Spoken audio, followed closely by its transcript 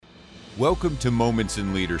Welcome to Moments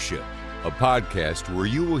in Leadership, a podcast where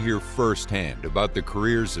you will hear firsthand about the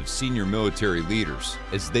careers of senior military leaders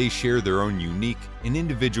as they share their own unique and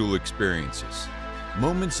individual experiences.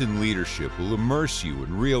 Moments in Leadership will immerse you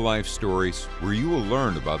in real-life stories where you will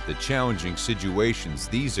learn about the challenging situations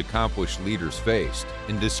these accomplished leaders faced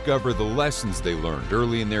and discover the lessons they learned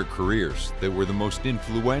early in their careers that were the most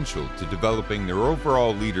influential to developing their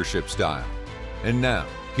overall leadership style. And now,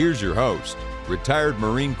 here's your host, retired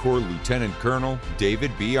Marine Corps Lieutenant Colonel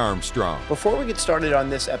David B. Armstrong. Before we get started on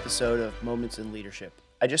this episode of Moments in Leadership,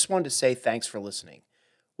 I just wanted to say thanks for listening.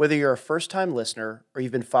 Whether you're a first-time listener or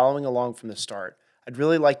you've been following along from the start, I'd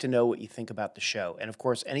really like to know what you think about the show and, of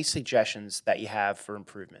course, any suggestions that you have for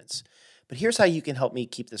improvements. But here's how you can help me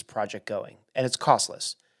keep this project going, and it's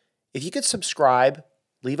costless. If you could subscribe,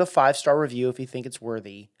 leave a 5-star review if you think it's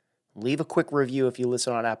worthy, leave a quick review if you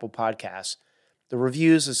listen on Apple Podcasts. The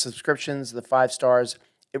reviews, the subscriptions, the 5 stars,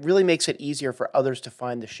 it really makes it easier for others to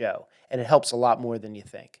find the show, and it helps a lot more than you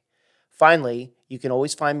think. Finally, you can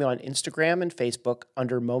always find me on Instagram and Facebook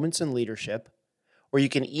under Moments in Leadership, or you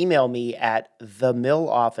can email me at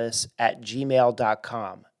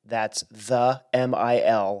themiloffice@gmail.com. That's the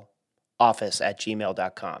M-I-L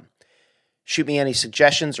office@gmail.com. Shoot me any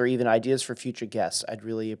suggestions or even ideas for future guests. I'd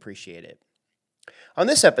really appreciate it. On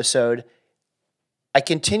this episode, I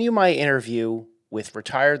continue my interview with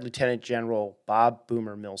retired Lieutenant General Bob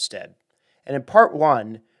Boomer Milstead. And in part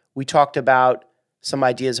 1, we talked about some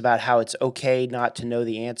ideas about how it's okay not to know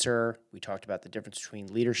the answer. We talked about the difference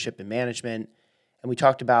between leadership and management. And we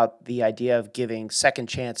talked about the idea of giving second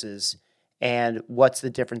chances and what's the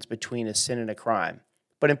difference between a sin and a crime.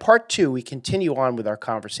 But in part 2, we continue on with our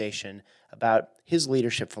conversation about his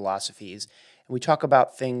leadership philosophies. And we talk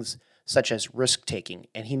about things such as risk-taking.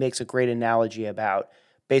 And he makes a great analogy about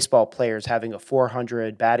baseball players having a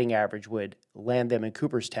 .400 batting average would land them in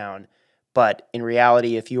Cooperstown. But in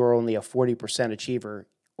reality, if you were only a 40% achiever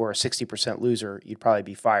or a 60% loser, you'd probably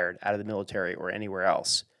be fired out of the military or anywhere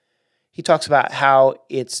else. He talks about how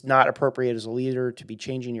it's not appropriate as a leader to be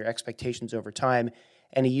changing your expectations over time,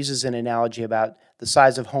 and he uses an analogy about the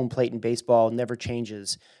size of home plate in baseball never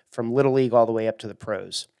changes from Little League all the way up to the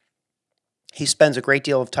pros. He spends a great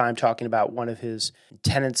deal of time talking about one of his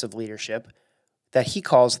tenets of leadership that he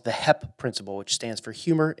calls the HEP principle, which stands for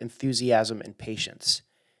humor, enthusiasm, and patience.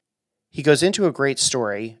 He goes into a great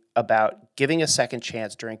story about giving a second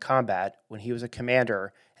chance during combat when he was a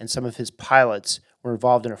commander and some of his pilots were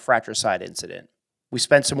involved in a fratricide incident. We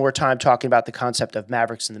spent some more time talking about the concept of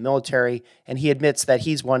mavericks in the military, and he admits that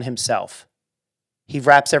he's one himself. He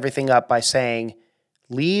wraps everything up by saying,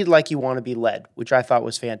 "Lead like you want to be led," which I thought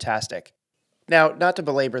was fantastic. Now, not to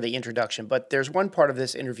belabor the introduction, but there's one part of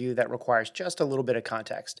this interview that requires just a little bit of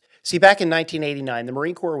context. See, back in 1989, the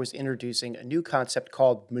Marine Corps was introducing a new concept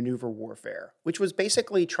called maneuver warfare, which was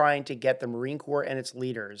basically trying to get the Marine Corps and its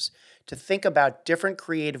leaders to think about different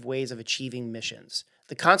creative ways of achieving missions.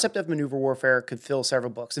 The concept of maneuver warfare could fill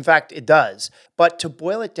several books. In fact, it does. But to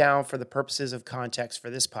boil it down for the purposes of context for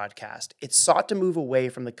this podcast, it sought to move away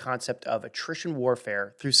from the concept of attrition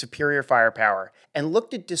warfare through superior firepower and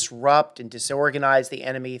look to disrupt and disorganize the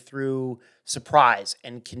enemy through surprise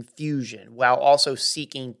and confusion while also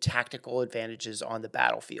seeking tactical advantages on the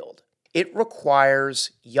battlefield. It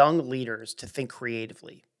requires young leaders to think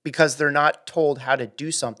creatively because they're not told how to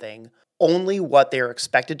do something, only what they are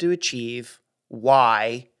expected to achieve,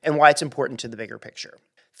 why, and why it's important to the bigger picture.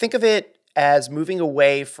 Think of it as moving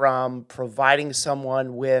away from providing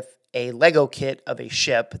someone with a Lego kit of a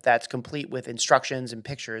ship that's complete with instructions and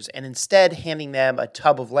pictures, and instead handing them a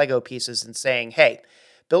tub of Lego pieces and saying, "Hey,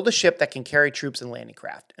 build a ship that can carry troops and landing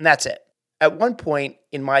craft," and that's it. At one point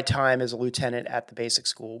in my time as a lieutenant at the basic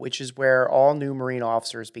school, which is where all new Marine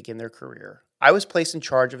officers begin their career, I was placed in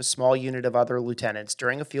charge of a small unit of other lieutenants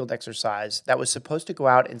during a field exercise that was supposed to go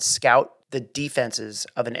out and scout the defenses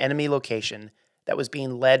of an enemy location that was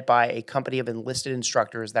being led by a company of enlisted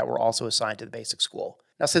instructors that were also assigned to the basic school.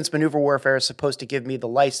 Now, since maneuver warfare is supposed to give me the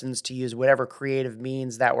license to use whatever creative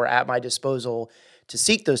means that were at my disposal to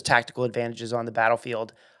seek those tactical advantages on the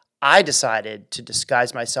battlefield, I decided to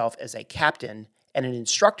disguise myself as a captain and an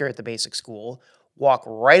instructor at the basic school, walk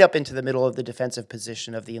right up into the middle of the defensive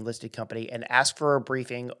position of the enlisted company, and ask for a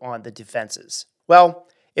briefing on the defenses. Well,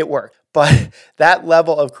 it worked, but that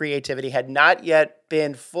level of creativity had not yet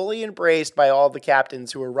been fully embraced by all the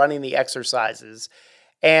captains who were running the exercises.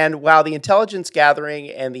 And while the intelligence gathering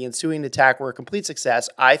and the ensuing attack were a complete success,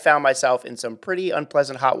 I found myself in some pretty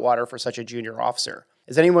unpleasant hot water for such a junior officer.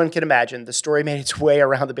 As anyone can imagine, the story made its way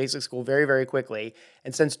around the basic school very, very quickly.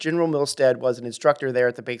 And since General Milstead was an instructor there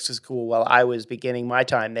at the basic school while I was beginning my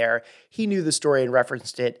time there, he knew the story and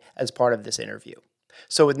referenced it as part of this interview.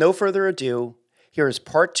 So with no further ado, here is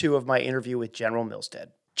part 2 of my interview with General Milstead.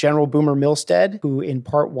 General Boomer Milstead, who in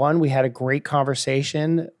part 1, we had a great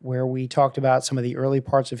conversation where we talked about some of the early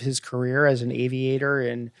parts of his career as an aviator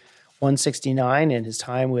in 169 and his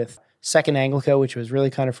time with 2nd Anglico, which was really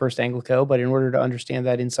kind of 1st Anglico. But in order to understand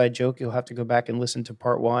that inside joke, you'll have to go back and listen to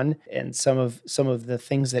part 1 and some of the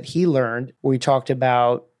things that he learned. We talked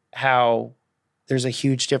about how there's a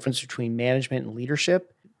huge difference between management and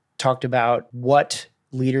leadership, talked about what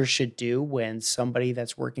leaders should do when somebody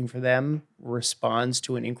that's working for them responds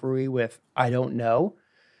to an inquiry with, "I don't know."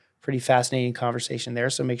 Pretty fascinating conversation there.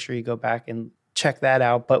 So make sure you go back and check that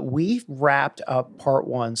out. But we wrapped up part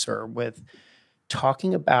 1, sir, with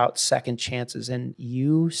talking about second chances. And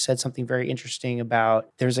you said something very interesting about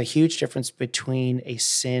there's a huge difference between a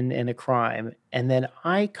sin and a crime. And then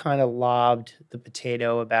I kind of lobbed the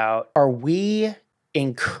potato about, are we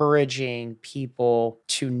encouraging people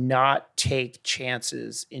to not take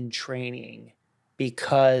chances in training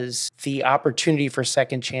because the opportunity for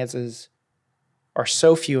second chances are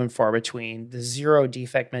so few and far between? The zero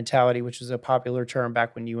defect mentality, which was a popular term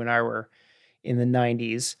back when you and I were in the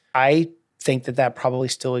 90s. I think that probably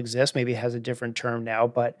still exists. Maybe it has a different term now,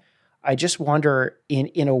 but I just wonder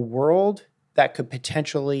in a world that could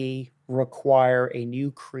potentially require a new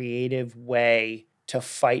creative way to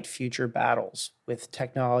fight future battles, with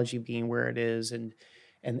technology being where it is and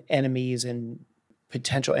enemies and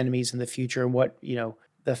potential enemies in the future, and what,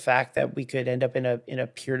 the fact that we could end up in a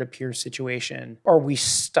peer-to-peer situation. Are we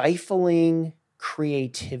stifling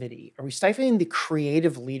creativity? Are we stifling the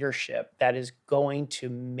creative leadership that is going to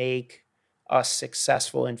make us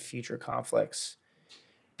successful in future conflicts?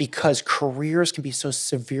 Because careers can be so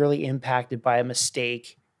severely impacted by a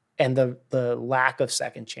mistake and the lack of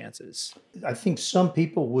second chances. I think some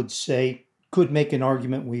people would say, could make an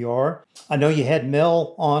argument we are. I know you had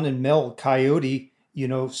Mel on, and Mel Coyote,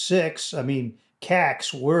 6. I mean,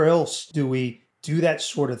 CAX, where else do we do that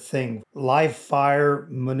sort of thing? Live fire,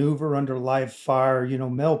 maneuver under live fire.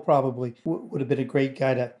 Mel probably would have been a great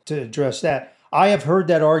guy to address that. I have heard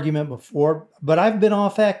that argument before, but I've been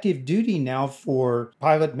off active duty now for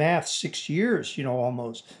pilot math 6 years,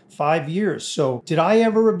 almost 5 years. So did I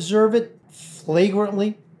ever observe it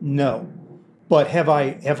flagrantly? No. But have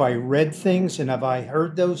I read things and have I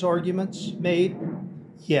heard those arguments made?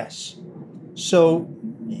 Yes. So,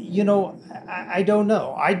 I don't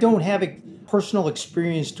know. I don't have a personal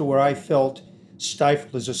experience to where I felt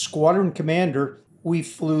stifled. As a squadron commander, we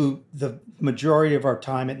flew the majority of our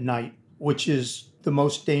time at night, which is the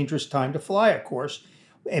most dangerous time to fly, of course.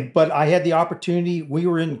 But I had the opportunity. We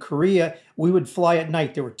were in Korea. We would fly at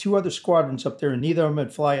night. There were 2 other squadrons up there, and neither of them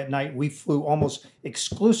would fly at night. We flew almost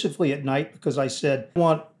exclusively at night because I said, I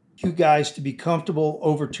want you guys to be comfortable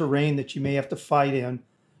over terrain that you may have to fight in,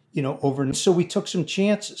 over. And so we took some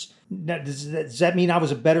chances. Now, does that mean I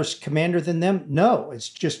was a better commander than them? No, it's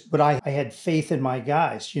just, but I had faith in my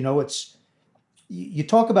guys. You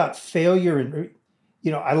talk about failure, and,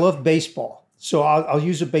 I love baseball. So I'll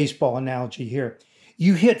use a baseball analogy here.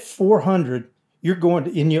 You hit 400, you're going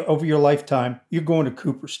to, over your lifetime, you're going to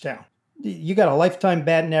Cooperstown. You got a lifetime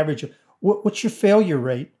batting average. What's your failure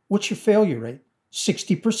rate?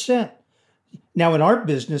 60%. Now in our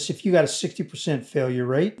business, if you got a 60% failure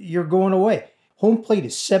rate, you're going away. Home plate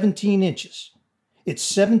is 17 inches. It's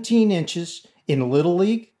 17 inches in Little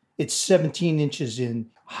League. It's 17 inches in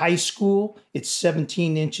high school. It's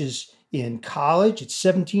 17 inches in college. It's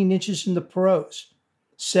 17 inches in the pros.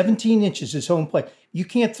 17 inches is home plate. You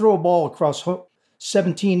can't throw a ball across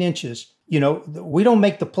 17 inches. We don't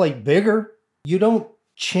make the plate bigger. You don't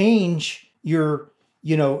change your,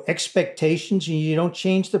 expectations, and you don't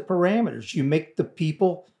change the parameters. You make the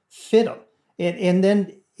people fit them. And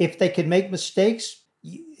then if they can make mistakes,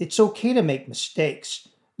 it's okay to make mistakes.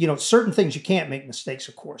 Certain things you can't make mistakes,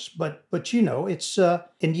 of course, but it's,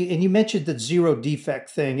 and you mentioned the zero defect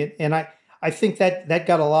thing. And I think that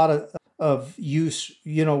got a lot of use,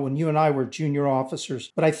 when you and I were junior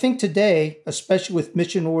officers. But I think today, especially with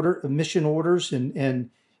mission orders and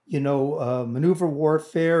maneuver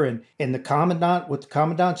warfare and the commandant, what the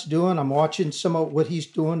commandant's doing, I'm watching some of what he's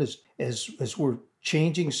doing as we're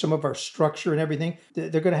changing some of our structure and everything. They're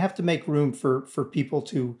going to have to make room for people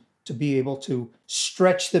to be able to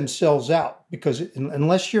stretch themselves out, because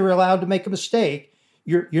unless you're allowed to make a mistake,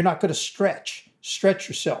 you're not going to stretch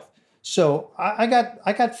yourself. So I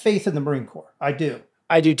got faith in the Marine Corps. I do.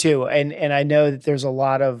 I do too. And I know that there's a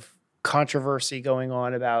lot of controversy going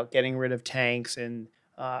on about getting rid of tanks and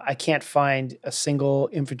I can't find a single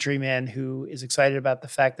infantryman who is excited about the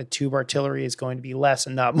fact that tube artillery is going to be less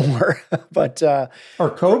and not more. But Or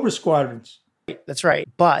Cobra squadrons. that's right.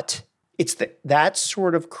 But it's that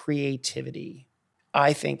sort of creativity,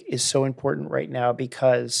 I think, is so important right now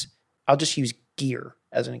because I'll just use gear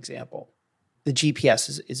as an example. The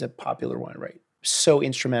GPS is a popular one, right? So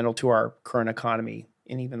instrumental to our current economy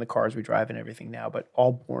and even the cars we drive and everything now, but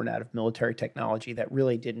all born out of military technology that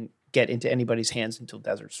really didn't get into anybody's hands until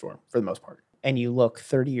Desert Storm for the most part. And you look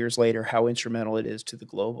 30 years later, how instrumental it is to the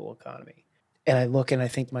global economy. And I look and I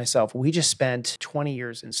think to myself, we just spent 20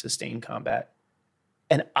 years in sustained combat.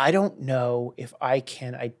 And I don't know if I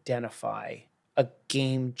can identify a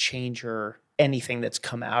game changer, anything that's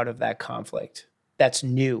come out of that conflict that's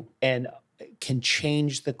new and can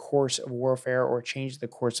change the course of warfare or change the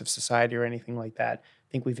course of society or anything like that.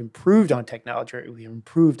 I think we've improved on technology. We've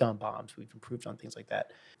improved on bombs. We've improved on things like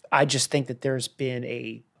that. I just think that there's been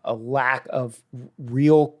a lack of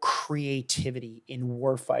real creativity in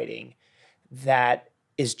warfighting that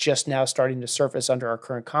is just now starting to surface under our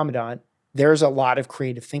current commandant. There's a lot of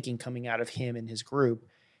creative thinking coming out of him and his group,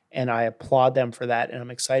 and I applaud them for that, and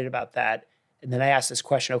I'm excited about that. And then I asked this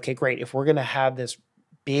question, okay, great. If we're going to have this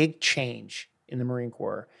big change in the Marine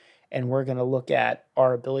Corps and we're going to look at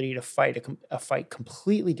our ability to fight a fight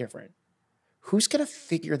completely different, who's going to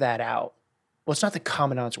figure that out? Well, it's not the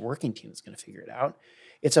commandant's working team that's going to figure it out.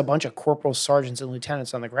 It's a bunch of corporals, sergeants, and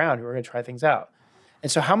lieutenants on the ground who are going to try things out.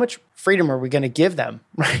 And so how much freedom are we going to give them,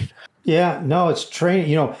 right? Yeah, no, it's training.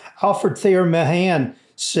 You know, Alfred Thayer Mahan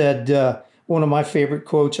said, one of my favorite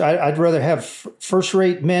quotes, I'd rather have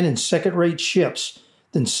first-rate men in second-rate ships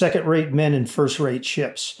than second-rate men in first-rate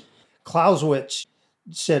ships. Clausewitz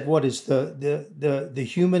said, what is the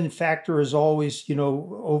human factor is always,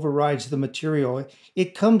 overrides the material.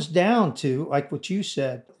 It comes down to, like what you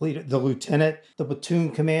said, the lieutenant, the platoon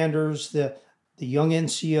commanders, the young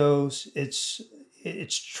NCOs,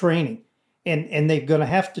 it's training. And they're going to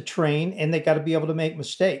have to train, and they got to be able to make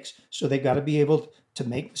mistakes. So they got to be able to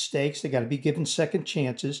make mistakes. They got to be given second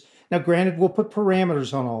chances. Now, granted, we'll put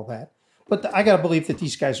parameters on all that, but I got to believe that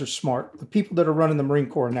these guys are smart. The people that are running the Marine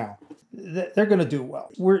Corps now, they're going to do well.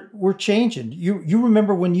 We're changing. You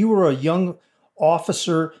remember when you were a young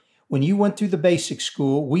officer, when you went through the basic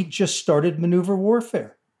school, we just started maneuver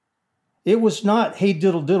warfare. It was not, hey,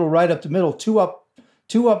 diddle, diddle, right up the middle, two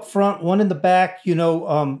up front, one in the back,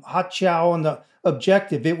 hot chow on the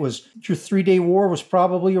objective. It was your 3-day war was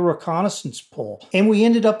probably a reconnaissance pull. And we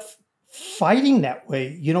ended up fighting that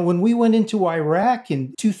way. When we went into Iraq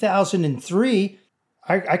in 2003,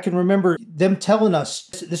 I can remember them telling us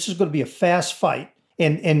this is going to be a fast fight.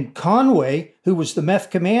 And Conway, who was the MEF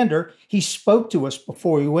commander, he spoke to us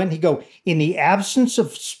before we went. He go, in the absence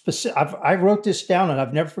of specific, I wrote this down and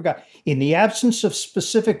I've never forgot. In the absence of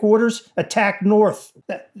specific orders, attack north.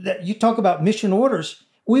 That you talk about mission orders.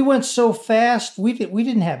 We went so fast. We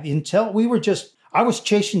didn't have intel. I was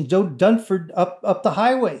chasing Dunford up the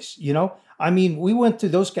highways. We went through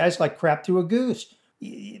those guys like crap through a goose.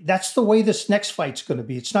 That's the way this next fight's going to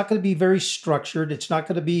be. It's not going to be very structured. It's not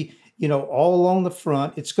going to be all along the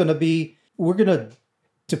front. It's going to be, we're going to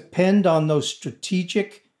depend on those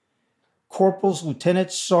strategic corporals,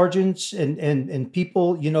 lieutenants, sergeants, and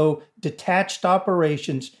people, detached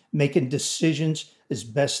operations making decisions as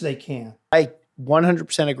best they can. I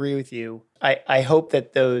 100% agree with you. I hope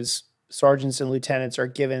that those sergeants and lieutenants are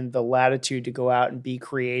given the latitude to go out and be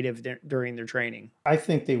creative during their training. I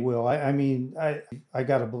think they will. I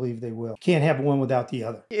got to believe they will. Can't have one without the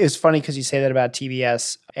other. It's funny because you say that about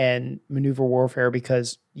TBS and maneuver warfare,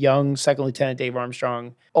 because young Second Lieutenant Dave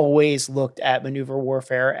Armstrong always looked at maneuver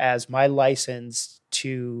warfare as my license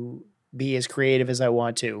to be as creative as I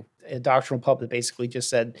want to. A doctrinal pub that basically just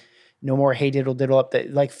said, no more hey diddle diddle up,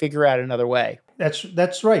 figure out another way.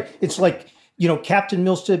 That's right. It's like, Captain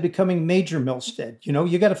Milstead becoming Major Milstead.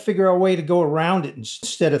 You got to figure out a way to go around it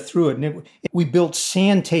instead of through it. And we built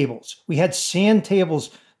sand tables. We had sand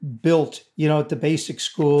tables built, at the basic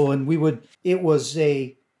school. And it was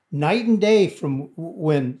a night and day from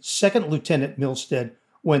when Second Lieutenant Milstead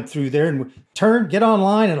went through there and get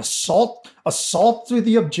online and assault through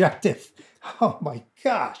the objective. Oh my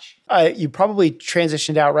gosh. You probably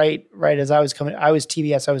transitioned out right as I was coming. I was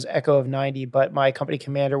TBS, I was Echo of 90, but my company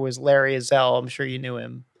commander was Larry Azell. I'm sure you knew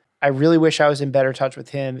him. I really wish I was in better touch with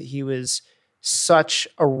him. He was such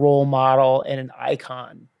a role model and an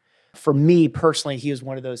icon. For me personally, he was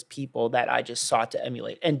one of those people that I just sought to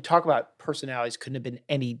emulate. And talk about personalities couldn't have been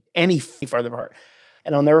any farther apart.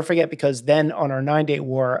 And I'll never forget, because then on our 9-day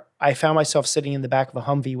war, I found myself sitting in the back of a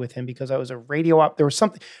Humvee with him because I was a radio op. There was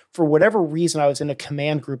something, for whatever reason, I was in a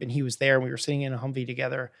command group and he was there and we were sitting in a Humvee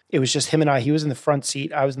together. It was just him and I. He was in the front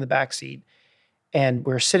seat. I was in the back seat. And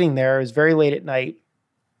we were sitting there. It was very late at night.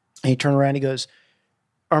 And he turned around and he goes,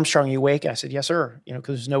 "Armstrong, you awake?" I said, "Yes, sir."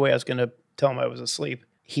 Because there's no way I was going to tell him I was asleep.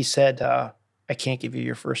 He said, "I can't give you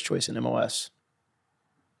your first choice in MOS.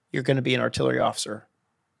 You're going to be an artillery officer."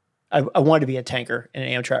 I wanted to be a tanker and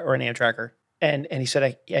an Amtracker. And he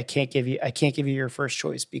said, I can't give you your first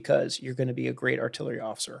choice because you're going to be a great artillery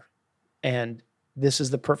officer. And this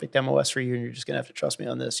is the perfect MOS for you. And you're just going to have to trust me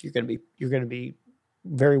on this. You're going to be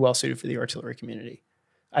very well suited for the artillery community.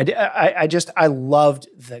 I loved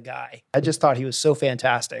the guy. I just thought he was so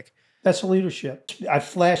fantastic. That's leadership. I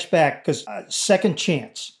flash back because second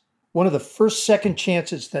chance, one of the first second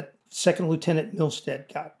chances that Second Lieutenant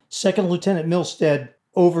Milstead got. Second Lieutenant Milstead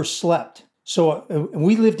overslept. So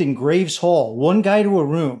we lived in Graves Hall, one guy to a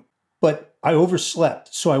room, but I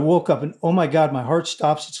overslept. So I woke up and, oh my God, my heart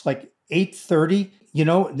stops. It's like 8:30.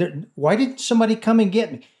 Why didn't somebody come and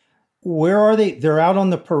get me? Where are they? They're out on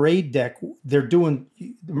the parade deck. They're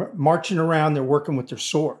marching around. They're working with their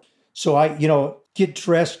sword. So I, get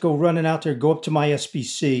dressed, go running out there, go up to my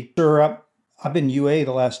SBC. Sir, I've been UA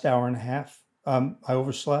the last hour and a half. I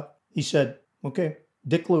overslept. He said, "Okay,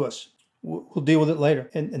 Dick Lewis. We'll deal with it later."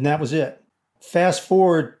 And that was it. Fast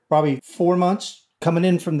forward probably 4 months, coming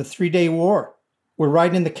in from the 3-day war. We're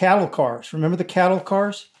riding in the cattle cars. Remember the cattle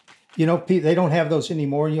cars? They don't have those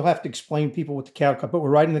anymore. And you'll have to explain to people what the cattle car, but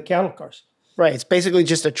we're riding the cattle cars. Right. It's basically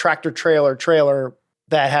just a tractor trailer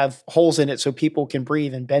that have holes in it so people can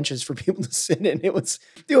breathe and benches for people to sit in. It was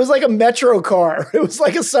like a metro car. It was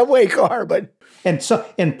like a subway car, but and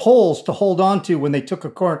poles to hold on to when they took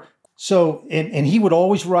a car. So and he would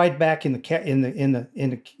always ride back in the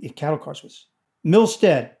cattle cars with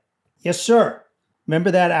Milstead. "Yes, sir. Remember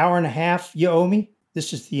that hour and a half you owe me?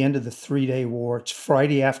 This is the end of the 3-day war. It's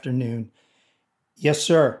Friday afternoon." "Yes,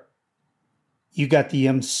 sir." "You got the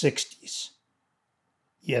M60s."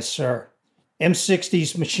 "Yes, sir."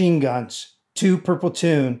 M60s machine guns, 2 per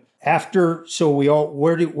platoon.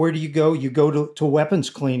 Where do you go? You go to weapons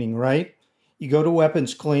cleaning, right? You go to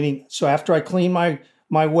weapons cleaning. So after I clean my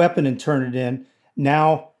weapon and turn it in,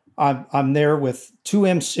 now I'm there with 2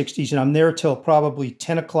 M60s, and I'm there till probably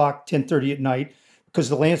 10 o'clock, 10:30 at night, because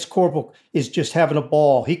the Lance Corporal is just having a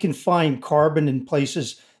ball. He can find carbon in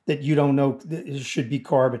places that you don't know there should be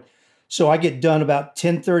carbon. So I get done about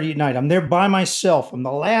 10:30 at night. I'm there by myself. I'm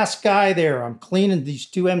the last guy there. I'm cleaning these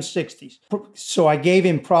 2 M60s. So I gave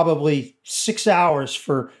him probably 6 hours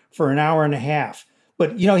for an hour and a half.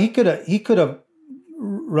 But he could have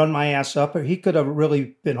run my ass up, or he could have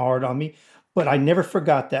really been hard on me. But I never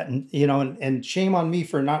forgot that. And shame on me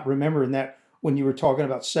for not remembering that when you were talking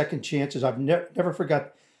about second chances. I've never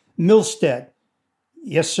forgot. Milstead.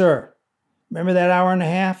 "Yes, sir. Remember that hour and a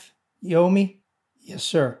half you owe me?" "Yes,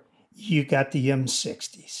 sir." "You got the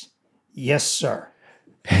M60s." "Yes, sir."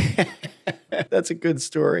 That's a good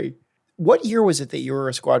story. What year was it that you were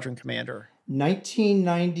a squadron commander?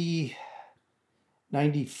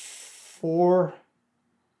 1994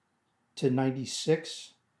 to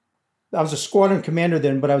 96. I was a squadron commander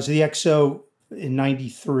then, but I was the XO in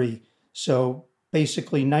 93. So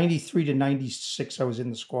basically 93 to 96, I was in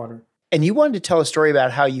the squadron. And you wanted to tell a story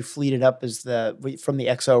about how you fleeted up from the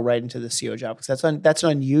XO right into the CO job, because that's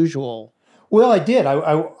unusual. Well, I did.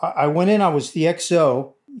 I went in, I was the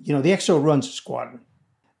XO. The XO runs a squadron.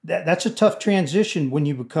 That's a tough transition when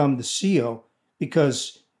you become the CO,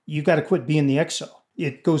 because you got to quit being the XO.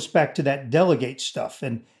 It goes back to that delegate stuff.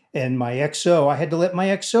 And my XO, I had to let my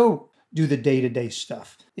XO do the day-to-day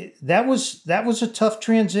stuff. That was a tough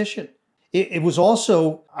transition. It was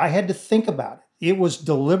also, I had to think about it. It was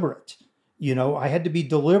deliberate. I had to be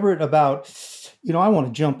deliberate about, I want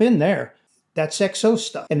to jump in there. That's XO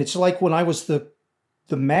stuff. And it's like when I was the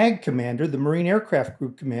MAG commander, the Marine Aircraft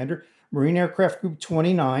Group commander, Marine Aircraft Group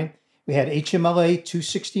 29, we had HMLA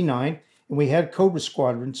 269, and we had Cobra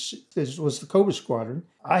squadrons. This was the Cobra squadron.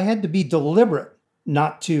 I had to be deliberate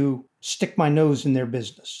not to stick my nose in their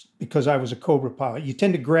business because I was a Cobra pilot. You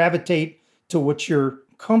tend to gravitate to what you're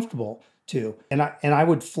comfortable to. And I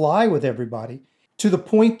would fly with everybody to the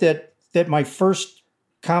point that my first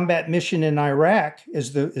combat mission in Iraq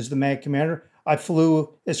as the MAG commander, I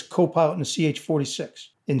flew as co-pilot in a CH-46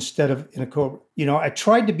 instead of in a Cobra. I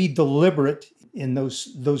tried to be deliberate in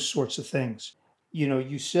those sorts of things.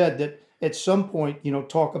 You said that at some point,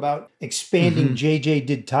 talk about expanding JJ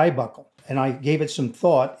did tie buckle. And I gave it some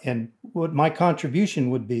thought and what my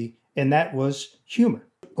contribution would be, and that was humor.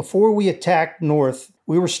 Before we attacked north,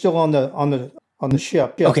 we were still on the on the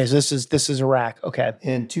ship. Okay, so this is Iraq. Okay.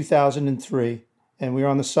 In 2003, and we were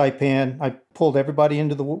on the Saipan. I pulled everybody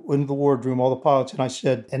into the wardroom, all the pilots, and I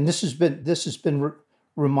said, and this has been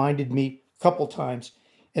reminded me a couple times,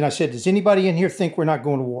 and I said, does anybody in here think we're not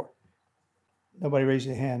going to war? Nobody raised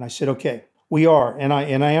their hand. I said, okay, we are, and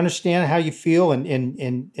I understand how you feel,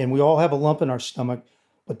 and we all have a lump in our stomach,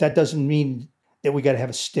 but that doesn't mean that we got to have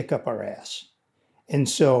a stick up our ass. And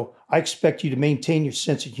so I expect you to maintain your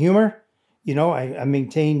sense of humor. You know, I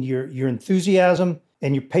maintain your enthusiasm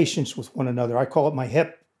and your patience with one another. I call it my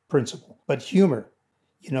HEP principle. But humor,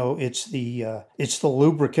 you know, it's the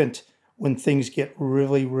lubricant when things get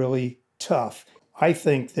really, really tough. I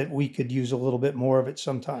think that we could use a little bit more of it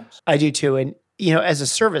sometimes. I do too. And, you know, as a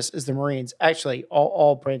service, as the Marines, actually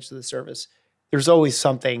all branches of the service, there's always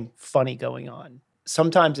something funny going on.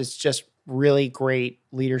 Sometimes it's just really great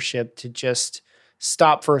leadership to just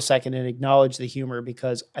stop for a second and acknowledge the humor,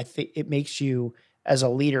 because I think it makes you as a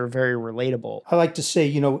leader very relatable. I like to say,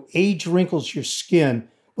 you know, age wrinkles your skin,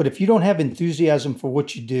 but if you don't have enthusiasm for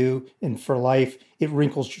what you do and for life, it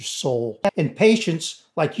wrinkles your soul. And patience,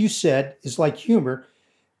 like you said, is like humor.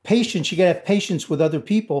 Patience, you got to have patience with other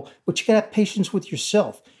people, but you got to have patience with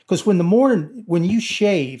yourself. Because when you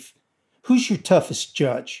shave, who's your toughest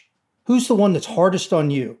judge? Who's the one that's hardest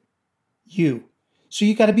on you? You. So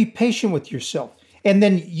you got to be patient with yourself. And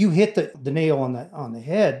then you hit the nail on the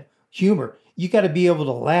head, humor. You got to be able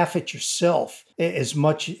to laugh at yourself as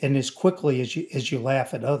much and as quickly as you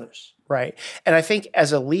laugh at others. Right. And I think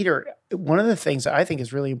as a leader, one of the things that I think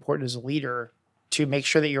is really important as a leader to make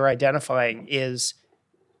sure that you're identifying is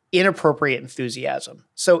inappropriate enthusiasm.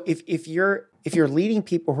 So if you're leading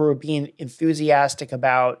people who are being enthusiastic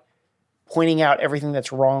about pointing out everything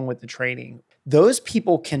that's wrong with the training, those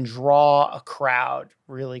people can draw a crowd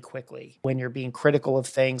really quickly. When you're being critical of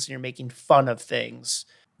things and you're making fun of things,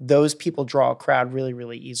 those people draw a crowd really,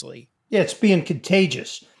 really easily. Yeah, it's being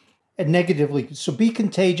contagious and negatively. So be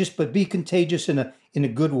contagious, but be contagious in a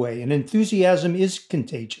good way. And enthusiasm is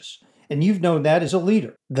contagious. And you've known that as a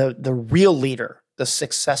leader. The real leader, the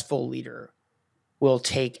successful leader, will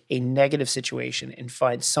take a negative situation and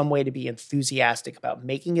find some way to be enthusiastic about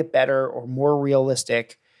making it better or more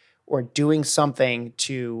realistic, or doing something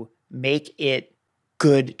to make it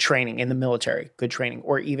good training in the military, good training,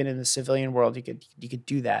 or even in the civilian world, you could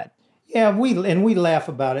do that. Yeah, we laugh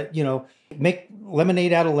about it, you know, make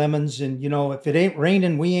lemonade out of lemons, and, you know, if it ain't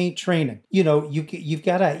raining, we ain't training. You know, you've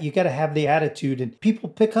got to have the attitude, and people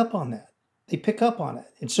pick up on that. They pick up on it.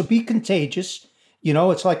 And so be contagious. You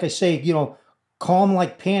know, it's like I say, you know, calm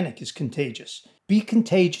like panic is contagious. Be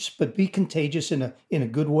contagious, but be contagious in a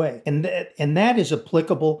good way. And that is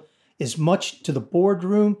applicable as much to the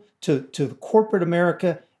boardroom, to the corporate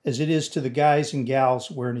America, as it is to the guys and gals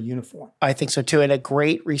wearing a uniform. I think so too. And a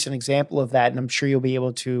great recent example of that, and I'm sure you'll be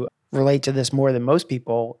able to relate to this more than most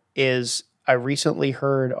people, is I recently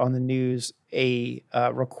heard on the news a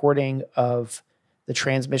recording of the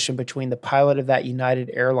transmission between the pilot of that United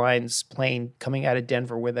Airlines plane coming out of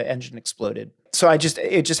Denver where the engine exploded. So it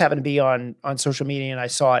just happened to be on social media, and I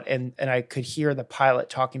saw it, and I could hear the pilot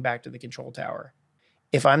talking back to the control tower.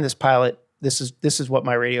 If I'm this pilot, this is what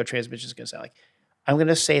my radio transmission is going to sound like. I'm going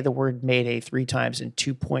to say the word Mayday 3 times in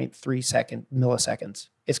 2.3 milliseconds.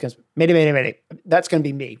 It's going to Mayday, Mayday, Mayday. That's going to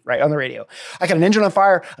be me, right, on the radio. I got an engine on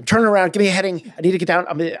fire. I'm turning around. Give me a heading. I need to get down.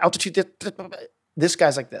 I'm at altitude. This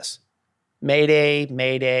guy's like this. Mayday,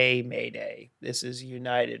 Mayday, Mayday. This is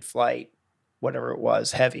United flight, whatever it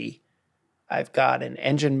was, heavy. I've got an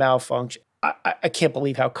engine malfunction. I can't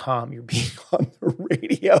believe how calm you're being on the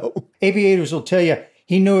radio. Aviators will tell you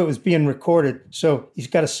he knew it was being recorded, so he's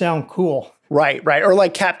got to sound cool. Right. Or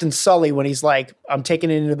like Captain Sully when he's like, I'm taking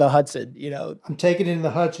it into the Hudson, you know. I'm taking it into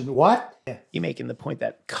the Hudson. What? Yeah. You're making the point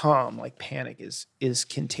that calm, like panic, is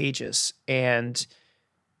contagious. And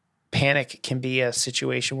panic can be a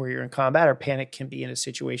situation where you're in combat, or panic can be in a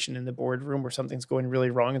situation in the boardroom where something's going really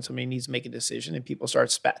wrong and somebody needs to make a decision and people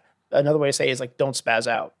start Another way to say it is like, don't spaz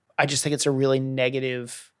out. I just think it's a really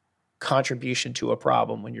negative contribution to a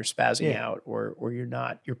problem when you're spazzing out or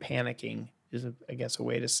you're panicking is, I guess, a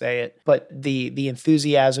way to say it. But the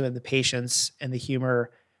enthusiasm and the patience and the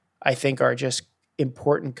humor, I think, are just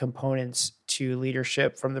important components to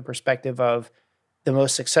leadership from the perspective of the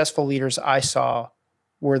most successful leaders I saw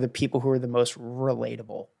were the people who were the most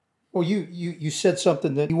relatable. Well, you said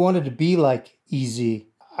something that you wanted to be like EZ.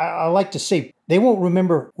 I like to say they won't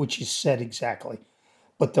remember what you said exactly,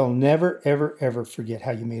 but they'll never, ever, ever forget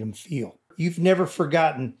how you made them feel. You've never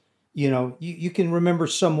forgotten, you know, you can remember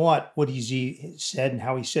somewhat what EZ said and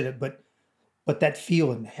how he said it, but that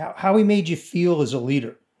feeling, how he made you feel as a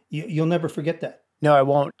leader, you'll never forget that. No, I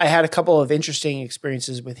won't. I had a couple of interesting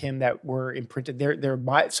experiences with him that were imprinted. They're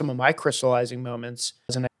some of my crystallizing moments.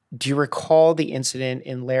 And do you recall the incident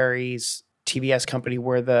in Larry's TBS company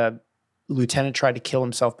where the lieutenant tried to kill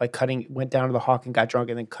himself by went down to the Hawk and got drunk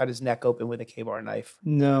and then cut his neck open with a K-bar knife?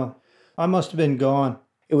 No, I must have been gone.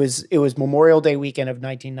 It was Memorial Day weekend of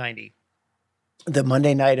 1990, the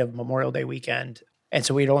Monday night of Memorial Day weekend. And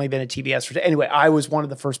so we'd only been at TBS anyway, I was one of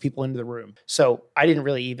the first people into the room. So I didn't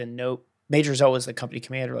really even know. Major Zell was the company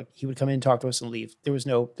commander. Like, he would come in and talk to us and leave. There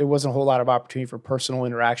wasn't a whole lot of opportunity for personal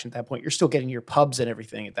interaction at that point. You're still getting your pubs and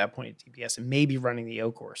everything at that point at TBS and maybe running the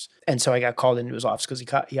O course. And so I got called into his office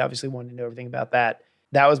because he obviously wanted to know everything about that.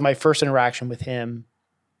 That was my first interaction with him.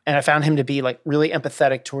 And I found him to be like really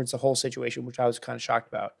empathetic towards the whole situation, which I was kind of shocked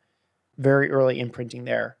about. Very early imprinting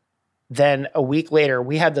there. Then a week later,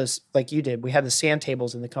 we had this, like you did, we had the sand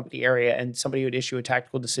tables in the company area, and somebody would issue a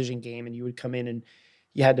tactical decision game, and you would come in and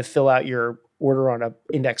you had to fill out your order on an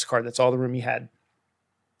index card. That's all the room you had.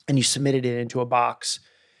 And you submitted it into a box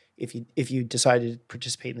if you decided to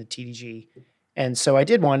participate in the TDG. And so I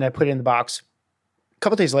did one. I put it in the box. A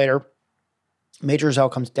couple of days later, Major Zell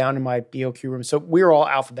comes down to my BOQ room. So we were all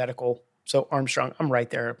alphabetical. So Armstrong, I'm right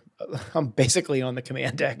there. I'm basically on the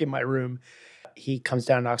command deck in my room. He comes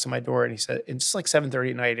down, knocks on my door, and he said, it's like 7:30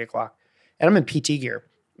 at night, 8 o'clock. And I'm in PT gear.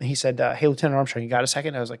 And he said, hey, Lieutenant Armstrong, you got a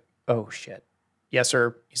second? I was like, oh, shit. Yes,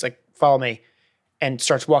 sir. He's like, follow me, and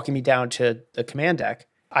starts walking me down to the command deck.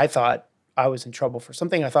 I thought I was in trouble for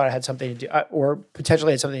something. I thought I had something to do, or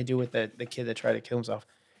potentially had something to do with the kid that tried to kill himself.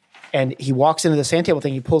 And he walks into the sand table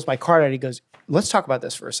thing. He pulls my card out. He goes, let's talk about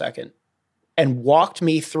this for a second. And walked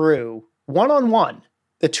me through one-on-one,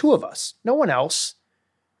 the two of us, no one else,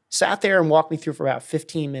 sat there and walked me through for about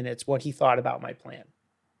 15 minutes what he thought about my plan.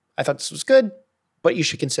 I thought this was good, but you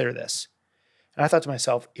should consider this. And I thought to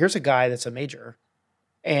myself, here's a guy that's a major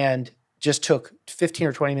and just took 15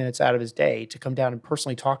 or 20 minutes out of his day to come down and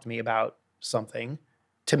personally talk to me about something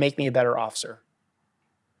to make me a better officer.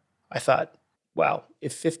 I thought, wow,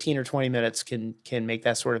 if 15 or 20 minutes can make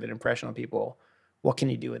that sort of an impression on people, what can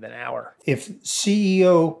you do with an hour? If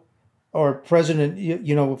CEO or president,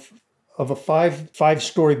 of a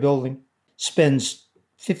five-story building spends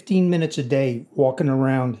 15 minutes a day walking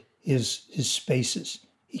around his spaces,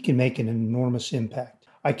 he can make an enormous impact.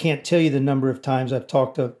 I can't tell you the number of times I've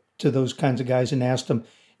talked to those kinds of guys and asked them,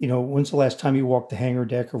 when's the last time you walked the hangar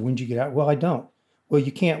deck, or when did you get out? Well, I don't. Well,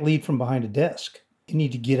 you can't lead from behind a desk. You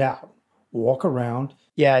need to get out, walk around.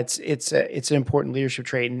 Yeah, it's an important leadership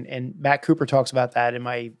trait, and Matt Cooper talks about that in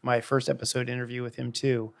my first episode interview with him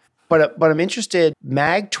too. But I'm interested,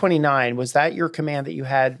 MAG 29, was that your command that you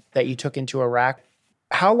had that you took into Iraq?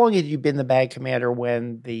 How long had you been the MAG commander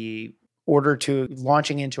when the order to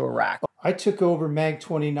launching into Iraq? I took over MAG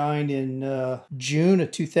 29 in June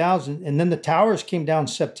of 2000, and then the towers came down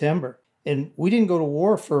September. And we didn't go to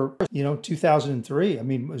war for, 2003. I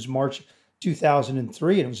mean, it was March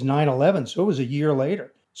 2003, and it was 9/11, so it was a year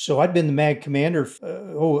later. So I'd been the MAG commander,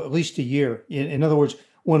 at least a year. In other words,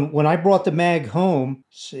 when I brought the MAG home,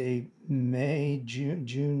 say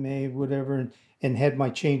June, May, whatever, and had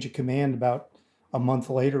my change of command about a month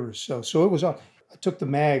later or so. So it was, I took the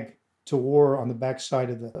MAG to war on the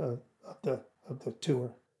backside of the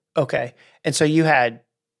tour. Okay. And so you had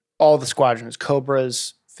all the squadrons,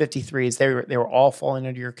 Cobras, 53s, they were all falling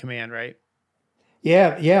under your command, right?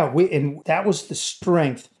 Yeah. And that was the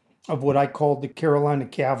strength of what I called the Carolina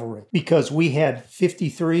Cavalry, because we had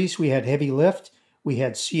 53s, we had heavy lift, we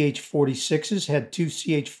had CH-46s, had two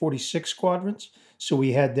CH-46 squadrons. So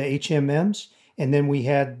we had the HMMs, and then we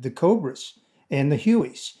had the Cobras and the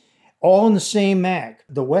Hueys, all in the same MAG.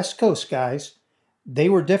 The West Coast guys, they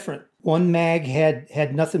were different. One MAG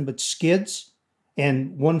had nothing but skids,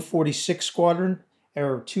 and 146 squadron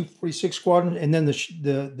or 246 squadron, and then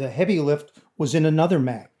the heavy lift was in another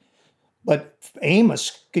MAG. But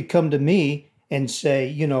Amos could come to me and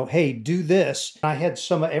say, hey, do this. I had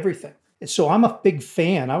some of everything. So I'm a big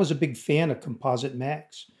fan. I was a big fan of composite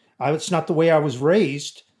MAGs. It's not the way I was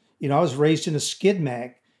raised. I was raised in a skid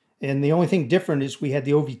MAG. And the only thing different is we had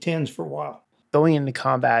the OV-10s for a while. Going into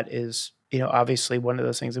combat is, obviously one of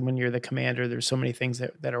those things. And when you're the commander, there's so many things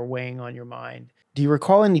that are weighing on your mind. Do you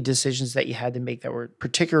recall any decisions that you had to make that were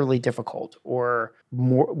particularly difficult, or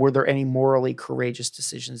were there any morally courageous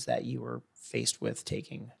decisions that you were faced with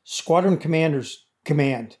taking? Squadron commanders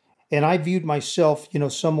command. And I viewed myself,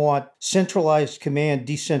 somewhat centralized command,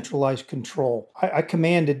 decentralized control. I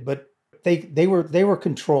commanded, but they were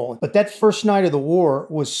controlling. But that first night of the war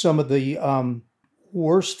was some of the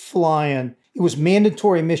worst flying. It was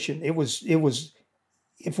mandatory mission. It was.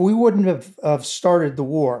 If we wouldn't have started the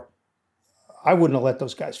war, I wouldn't have let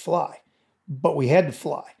those guys fly. but we had to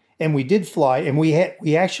fly. And we did fly, and we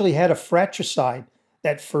actually had a fratricide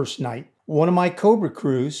that first night. One of my Cobra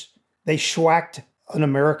crews, they schwacked an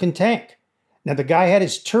American tank. Now, the guy had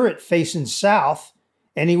his turret facing south,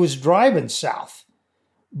 and he was driving south.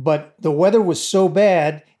 But the weather was so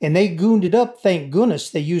bad, and they gooned it up, thank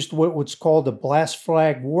goodness. They used what's called a blast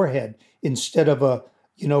flag warhead instead of a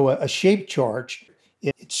shape charge.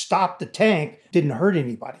 It stopped the tank, didn't hurt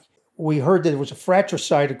anybody. We heard that it was a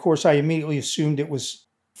fratricide. Of course, I immediately assumed it was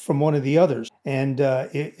from one of the others, and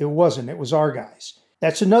it wasn't. It was our guys.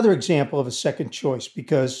 That's another example of a second choice,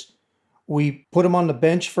 because we put them on the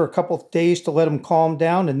bench for a couple of days to let them calm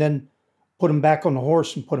down, and then put them back on the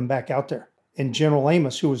horse and put them back out there. And General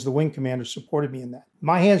Amos, who was the wing commander, supported me in that.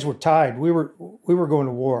 My hands were tied. We were going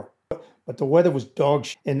to war, but the weather was dog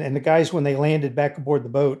shit. And the guys, when they landed back aboard the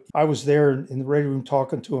boat, I was there in the ready room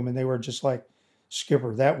talking to them, and they were just like,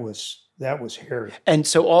 "Skipper, that was hairy." And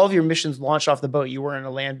so all of your missions launched off the boat. You were in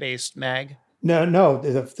a land-based mag? No.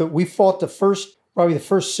 We fought probably the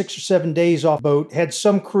first 6 or 7 days off the boat. Had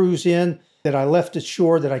some crews in that I left at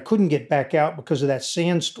shore that I couldn't get back out because of that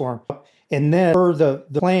sandstorm. And then for the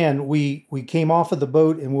plan, we came off of the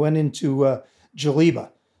boat and went into Jaliba.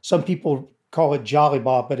 Some people call it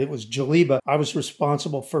Jalibah, but it was Jaliba. I was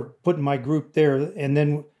responsible for putting my group there. And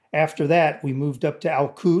then after that, we moved up to Al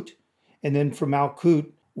Qut. And then from Al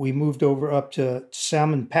Qut, we moved over up to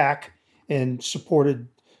Salmon Pack and supported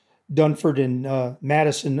Dunford and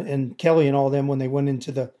Madison and Kelly and all them when they went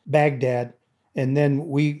into the Baghdad. And then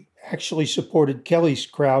we actually supported Kelly's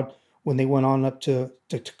crowd when they went on up to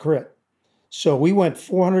Tikrit. So we went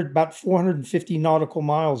about 450 nautical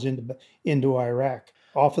miles into Iraq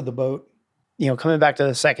off of the boat. Coming back to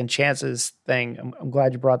the second chances thing, I'm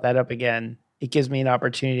glad you brought that up again. It gives me an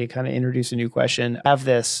opportunity to kind of introduce a new question. I have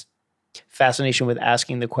this fascination with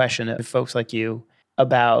asking the question of folks like you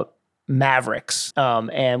about Mavericks.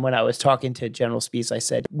 And when I was talking to General Speece, I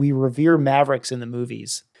said, we revere Mavericks in the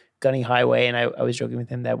movies, Gunny Highway. And I was joking with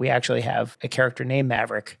him that we actually have a character named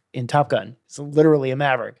Maverick in Top Gun. It's literally a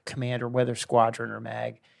Maverick, Commander, Weather Squadron, or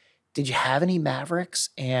MAG. Did you have any Mavericks?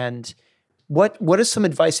 And what is some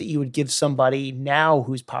advice that you would give somebody now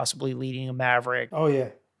who's possibly leading a Maverick? Oh, yeah.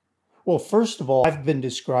 Well, first of all, I've been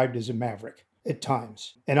described as a Maverick at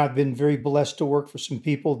times. And I've been very blessed to work for some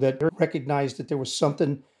people that recognized that there was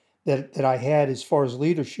something that I had as far as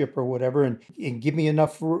leadership or whatever, and give me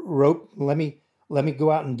enough rope, let me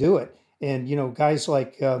go out and do it. And, guys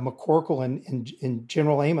like McCorkle and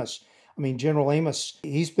General Amos. I mean, General Amos,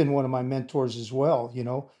 he's been one of my mentors as well,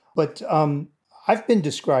 But I've been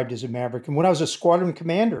described as a Maverick. And when I was a squadron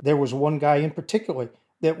commander, there was one guy in particular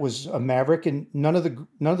that was a Maverick, and none of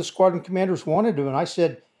the squadron commanders wanted him. And I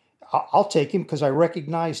said, I'll take him because I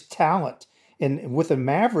recognize talent. And with a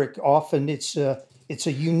Maverick, often it's a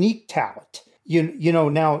unique talent.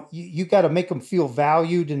 Now you got to make them feel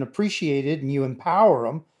valued and appreciated, and you empower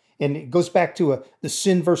them. And it goes back to the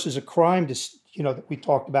sin versus a crime, that we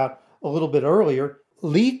talked about a little bit earlier.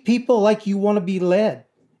 Lead people like you want to be led.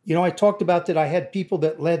 I talked about that I had people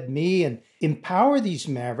that led me, and empower these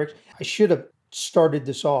Mavericks. I should have started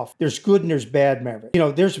this off. There's good and there's bad Maverick.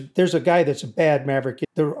 There's a guy that's a bad Maverick.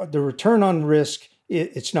 The return on risk,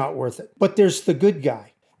 it's not worth it. But there's the good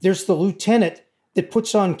guy. There's the lieutenant that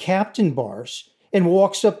puts on captain bars and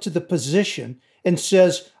walks up to the position and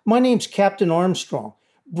says, "My name's Captain Armstrong.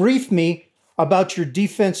 Brief me about your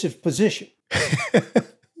defensive position."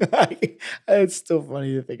 It's still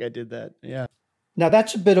funny to think I did that. Yeah. Now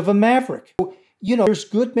that's a bit of a Maverick. There's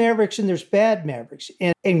good Mavericks and there's bad Mavericks.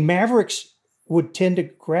 And Mavericks would tend to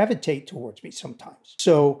gravitate towards me sometimes.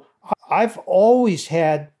 So I've always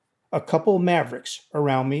had a couple of Mavericks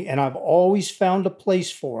around me, and I've always found a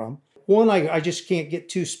place for them. One, I just can't get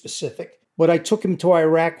too specific, but I took him to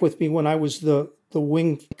Iraq with me when I was the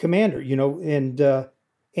wing commander, and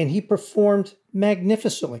he performed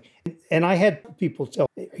magnificently. And I had people tell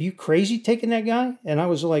me, "Are you crazy taking that guy?" And I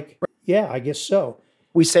was like, "Yeah, I guess so."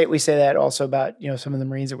 We say that also about, some of the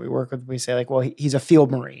Marines that we work with. We say like, well, he's a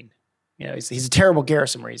field Marine. He's a terrible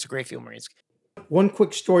garrison Marine. He's a great field Marine. One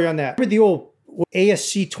quick story on that. Remember the old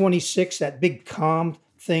ASC-26, that big comm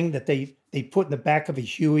thing that they put in the back of a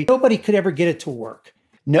Huey? Nobody could ever get it to work.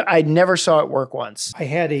 No, I never saw it work once. I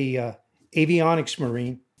had a avionics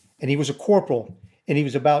Marine, and he was a corporal, and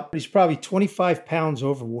he's probably 25 pounds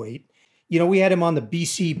overweight. We had him on the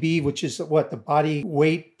BCB, which is the body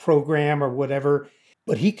weight program or whatever,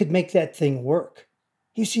 but he could make that thing work.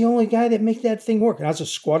 He's the only guy that make that thing work. And I was a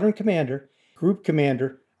squadron commander, group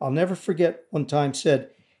commander. I'll never forget one time said,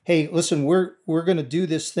 "Hey, listen, we're going to do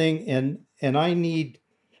this thing, and I need,"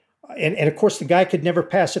 and of course the guy could never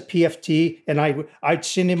pass a PFT, and I'd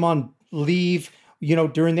send him on leave,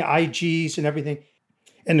 during the IGs and everything.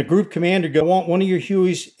 And the group commander go, I want one of your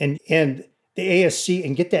Hueys and the ASC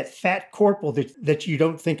and get that fat corporal that you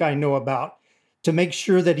don't think I know about to make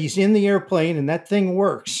sure that he's in the airplane and that thing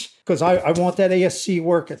works. Because I want that ASC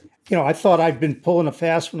working. I thought I'd been pulling a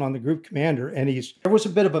fast one on the group commander, and there was a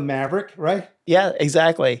bit of a maverick, right? Yeah,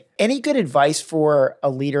 exactly. Any good advice for a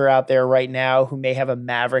leader out there right now who may have a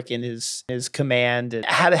maverick in his command, and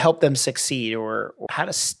how to help them succeed or how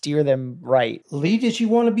to steer them right? Lead as you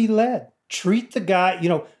want to be led. Treat the guy,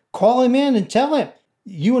 call him in and tell him.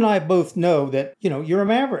 You and I both know that, you're a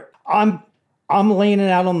maverick. I'm laying it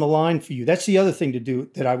out on the line for you. That's the other thing to do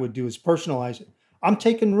that I would do is personalize it. I'm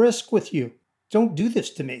taking risk with you. Don't do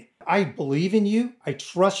this to me. I believe in you. I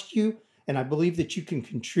trust you. And I believe that you can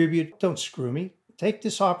contribute. Don't screw me. Take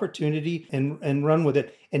this opportunity and run with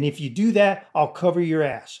it. And if you do that, I'll cover your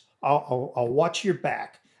ass. I'll watch your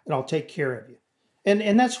back and I'll take care of you.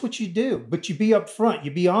 And that's what you do. But you be upfront.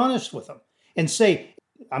 You be honest with them and say,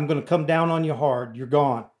 I'm going to come down on you hard. You're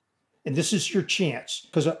gone. And this is your chance.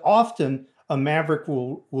 Because often a maverick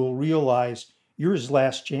will realize you're his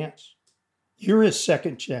last chance. You're his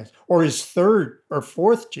second chance or his third or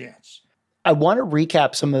fourth chance. I want to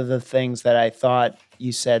recap some of the things that I thought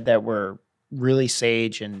you said that were really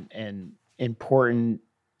sage and important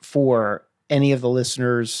for any of the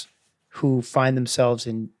listeners who find themselves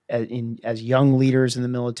in as young leaders in the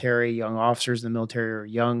military, young officers in the military, or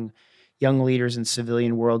young leaders in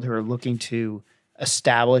civilian world who are looking to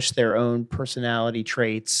establish their own personality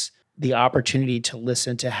traits. The opportunity to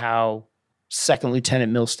listen to how Second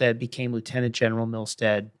Lieutenant Milstead became Lieutenant General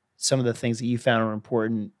Milstead, some of the things that you found were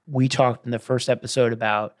important. We talked in the first episode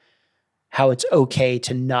about how it's okay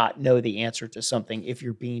to not know the answer to something if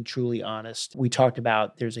you're being truly honest. We talked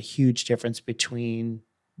about there's a huge difference between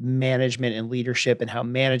management and leadership, and how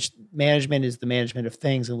management is the management of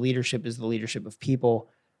things and leadership is the leadership of people.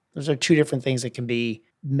 Those are two different things that can be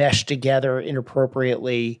meshed together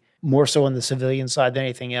inappropriately, more so on the civilian side than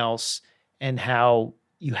anything else, and how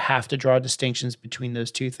you have to draw distinctions between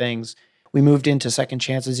those two things. We moved into second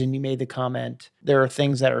chances and you made the comment, there are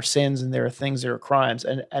things that are sins and there are things that are crimes.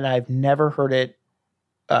 And I've never heard it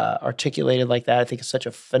articulated like that. I think it's such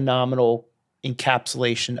a phenomenal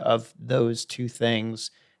encapsulation of those two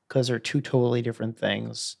things because they're two totally different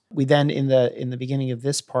things. We then, in the beginning of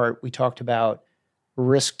this part, we talked about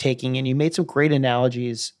risk-taking, and you made some great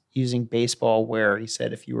analogies using baseball where he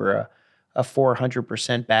said if you were a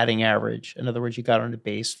 400% batting average. In other words, you got on the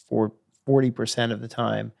base for 40% of the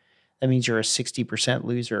time. That means you're a 60%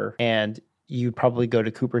 loser, and you'd probably go to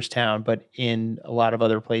Cooperstown. But in a lot of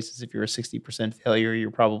other places, if you're a 60% failure, you're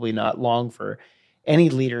probably not long for any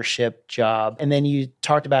leadership job. And then you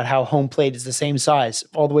talked about how home plate is the same size,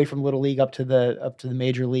 all the way from little league up to the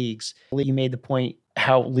major leagues. You made the point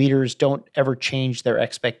how leaders don't ever change their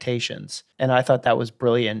expectations. And I thought that was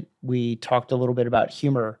brilliant. We talked a little bit about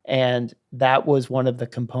humor, and that was one of the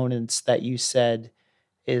components that you said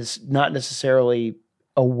is not necessarily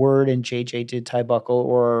a word in JJ Did Tie Buckle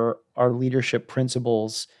or our leadership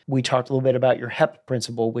principles. We talked a little bit about your HEP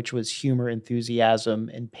principle, which was humor, enthusiasm,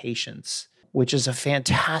 and patience, which is a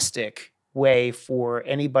fantastic way for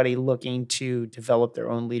anybody looking to develop their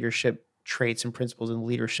own leadership traits and principles and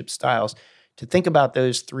leadership styles to think about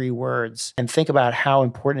those three words and think about how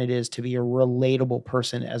important it is to be a relatable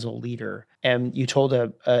person as a leader. And you told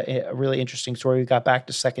a really interesting story. We got back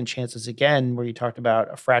to second chances again, where you talked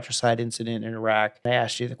about a fratricide incident in Iraq. I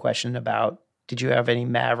asked you the question about, did you have any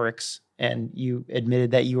mavericks? And you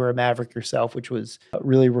admitted that you were a maverick yourself, which was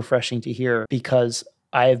really refreshing to hear, because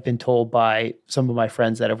I have been told by some of my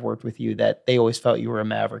friends that have worked with you that they always felt you were a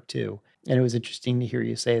maverick too. And it was interesting to hear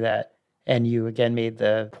you say that. And you again made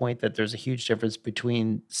the point that there's a huge difference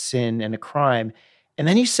between sin and a crime. And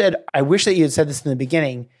then you said, I wish that you had said this in the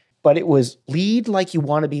beginning, but it was lead like you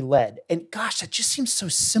want to be led. And gosh, that just seems so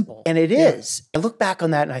simple. And it is. I look back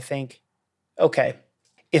on that and I think, okay,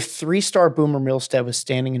 if 3-star Boomer Milstead was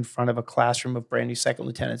standing in front of a classroom of brand new second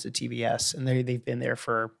lieutenants at TVS, and they've been there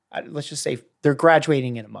for, let's just say they're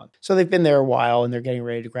graduating in a month. So they've been there a while and they're getting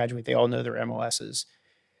ready to graduate. They all know their MOSs.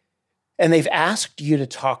 And they've asked you to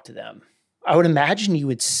talk to them. I would imagine you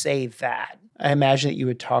would say that. I imagine that you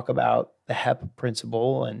would talk about the HEP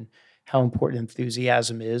principle and how important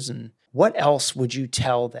enthusiasm is. And what else would you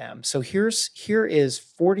tell them? So here is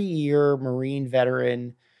 40-year Marine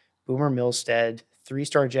veteran Boomer Milstead,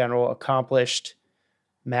 3-star general, accomplished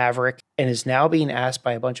maverick, and is now being asked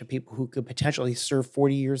by a bunch of people who could potentially serve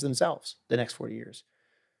 40 years themselves, the next 40 years.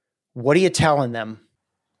 What are you telling them?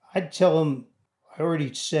 I'd tell them, I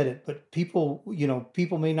already said it, but people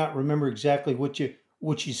may not remember exactly what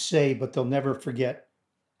you say, but they'll never forget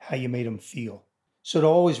how you made them feel. So to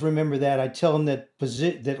always remember that, I tell them that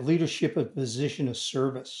that leadership is a position of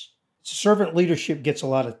service. Servant leadership gets a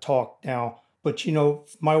lot of talk now, but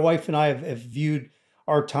my wife and I have viewed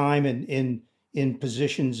our time in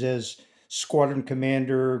positions as squadron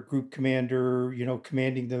commander, group commander,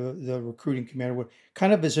 commanding the recruiting commander,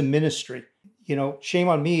 kind of as a ministry. Shame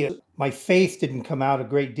on me. My faith didn't come out a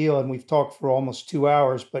great deal, and we've talked for almost 2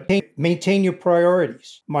 hours, but maintain your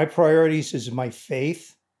priorities. My priorities is my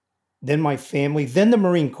faith, then my family, then the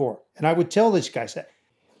Marine Corps. And I would tell these guys that.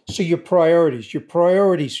 So your priorities,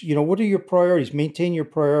 what are your priorities? Maintain your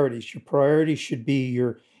priorities. Your priorities should be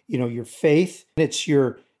your faith. It's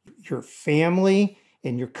your family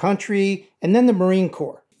and your country, and then the Marine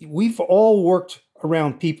Corps. We've all worked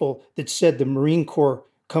around people that said the Marine Corps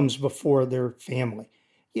comes before their family.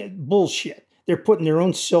 Yeah, bullshit. They're putting their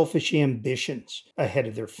own selfish ambitions ahead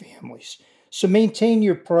of their families. So maintain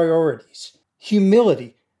your priorities.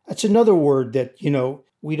 Humility. That's another word that,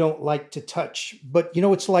 we don't like to touch, but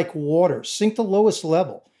it's like water. Sink the lowest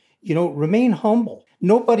level. Remain humble.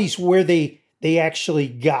 Nobody's where they actually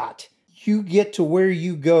got. You get to where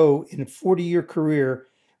you go in a 40-year career.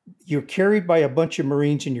 You're carried by a bunch of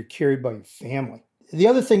Marines, and you're carried by your family. The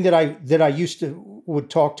other thing that I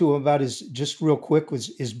would talk to them about is, just real quick,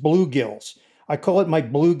 is bluegills. I call it my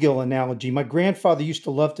bluegill analogy. My grandfather used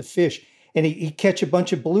to love to fish, and he'd catch a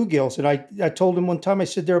bunch of bluegills. And I told him one time, I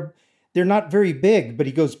said, they're not very big, but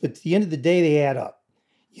he goes, but at the end of the day, they add up,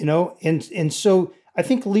 And so I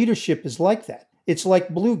think leadership is like that. It's like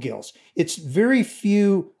bluegills. It's very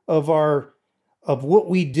few of what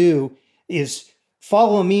we do is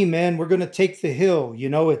follow me, man. We're going to take the hill.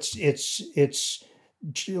 It's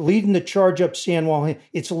leading the charge up San Juan.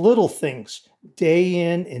 It's little things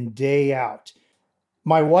day in and day out.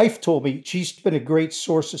 My wife told me, she's been a great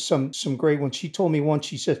source of some great ones. She told me once,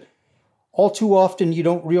 she said, all too often you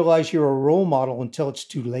don't realize you're a role model until it's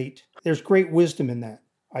too late. There's great wisdom in that,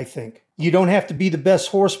 I think. You don't have to be the best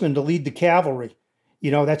horseman to lead the cavalry.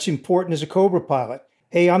 That's important as a Cobra pilot.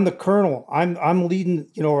 Hey, I'm the colonel. I'm leading,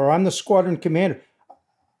 or I'm the squadron commander.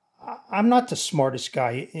 I'm not the smartest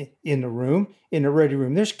guy in the room, in the ready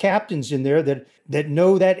room. There's captains in there that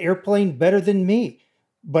know that airplane better than me.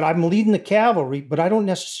 But I'm leading the cavalry, but I don't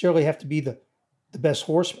necessarily have to be the best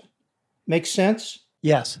horseman. Make sense?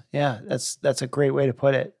 Yes. Yeah. That's a great way to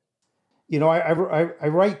put it. I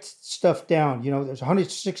write stuff down. There's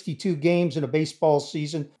 162 games in a baseball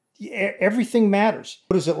season. Everything matters.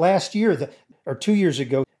 What is it, last year or 2 years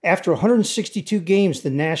ago? After 162 games, the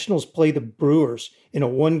Nationals play the Brewers in a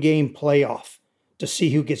one-game playoff to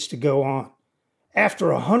see who gets to go on.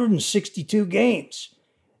 After 162 games.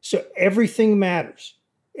 So everything matters.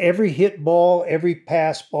 Every hit ball, every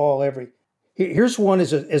pass ball, Here's one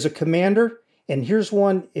as a commander, and here's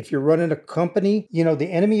one if you're running a company.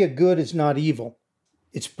 The enemy of good is not evil.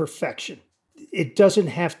 It's perfection. It doesn't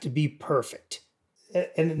have to be perfect.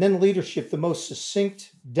 And then leadership, the most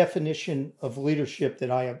succinct definition of leadership that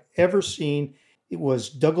I have ever seen, it was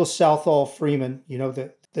Douglas Southall Freeman,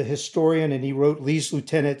 the historian, and he wrote Lee's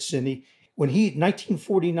Lieutenants. And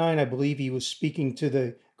 1949, I believe, he was speaking to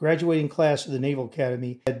the graduating class of the Naval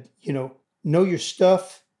Academy, said, know your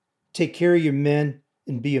stuff, take care of your men,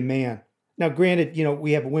 and be a man. Now, granted,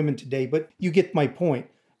 we have women today, but you get my point.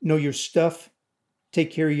 Know your stuff,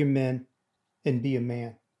 take care of your men, and be a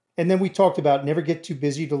man. And then we talked about never get too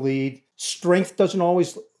busy to lead. Strength doesn't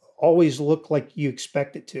always look like you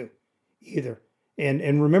expect it to either.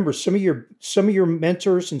 And remember, some of your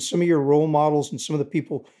mentors and some of your role models and some of the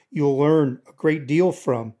people you'll learn a great deal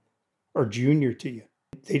from are junior to you.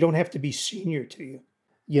 They don't have to be senior to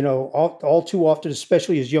you. All too often,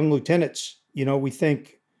 especially as young lieutenants, we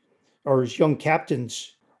think, or as young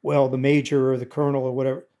captains, well, the major or the colonel or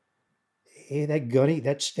whatever, hey, that gunny,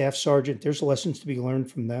 that staff sergeant, there's lessons to be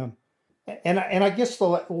learned from them. And I guess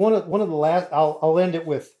one of the last, I'll end it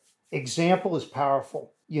with, example is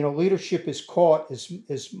powerful. Leadership is caught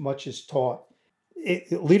as much as taught.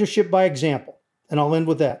 Leadership by example. And I'll end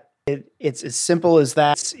with that. It's as simple as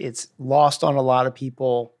that. It's lost on a lot of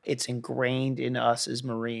people. It's ingrained in us as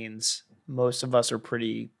Marines. Most of us are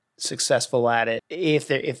pretty successful at it.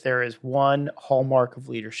 If there is one hallmark of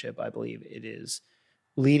leadership, I believe it is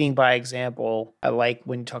leading by example. I like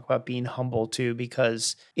when you talk about being humble too,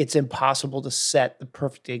 because it's impossible to set the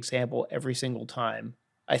perfect example every single time.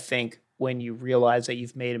 I think when you realize that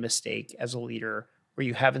you've made a mistake as a leader, or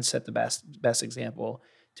you haven't set the best example,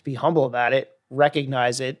 to be humble about it,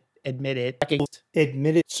 recognize it, admit it.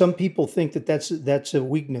 Admit it. Some people think that that's a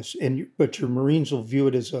weakness, but your Marines will view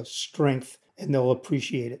it as a strength, and they'll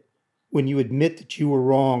appreciate it. When you admit that you were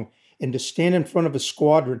wrong, and to stand in front of a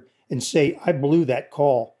squadron and say, I blew that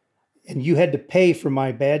call and you had to pay for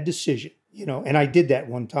my bad decision, and I did that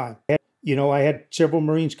one time. I had several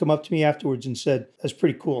Marines come up to me afterwards and said, that's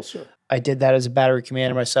pretty cool, sir. I did that as a battery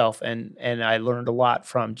commander myself, and I learned a lot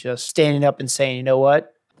from just standing up and saying, you know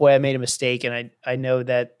what? Boy, I made a mistake, and I know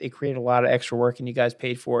that it created a lot of extra work, and you guys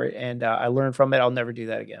paid for it, and I learned from it. I'll never do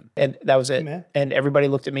that again. And that was it. Amen. And everybody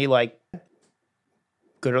looked at me like,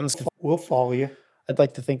 good on the. We'll follow you. I'd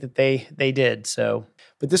like to think that they did. So,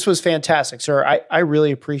 but this was fantastic, sir. I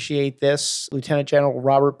really appreciate this. Lieutenant General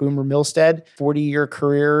Robert Boomer Milstead, 40-year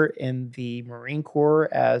career in the Marine Corps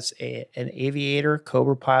as an aviator,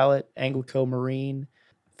 Cobra pilot, Anglico Marine,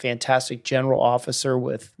 fantastic general officer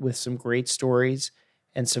with some great stories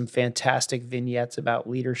and some fantastic vignettes about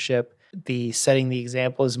leadership. The setting the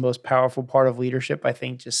example is the most powerful part of leadership, I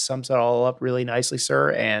think, just sums it all up really nicely,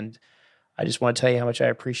 sir. And I just want to tell you how much I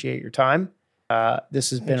appreciate your time.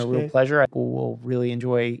 This has been a real pleasure. People will really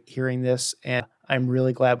enjoy hearing this, and I'm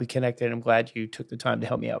really glad we connected. I'm glad you took the time to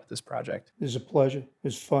help me out with this project. It was a pleasure. It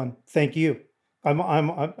was fun. Thank you.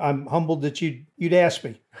 I'm humbled that you'd ask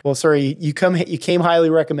me. Well, sir, you came highly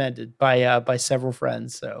recommended by several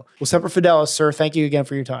friends. So, well, Semper Fidelis, sir. Thank you again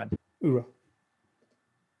for your time. Hoorah.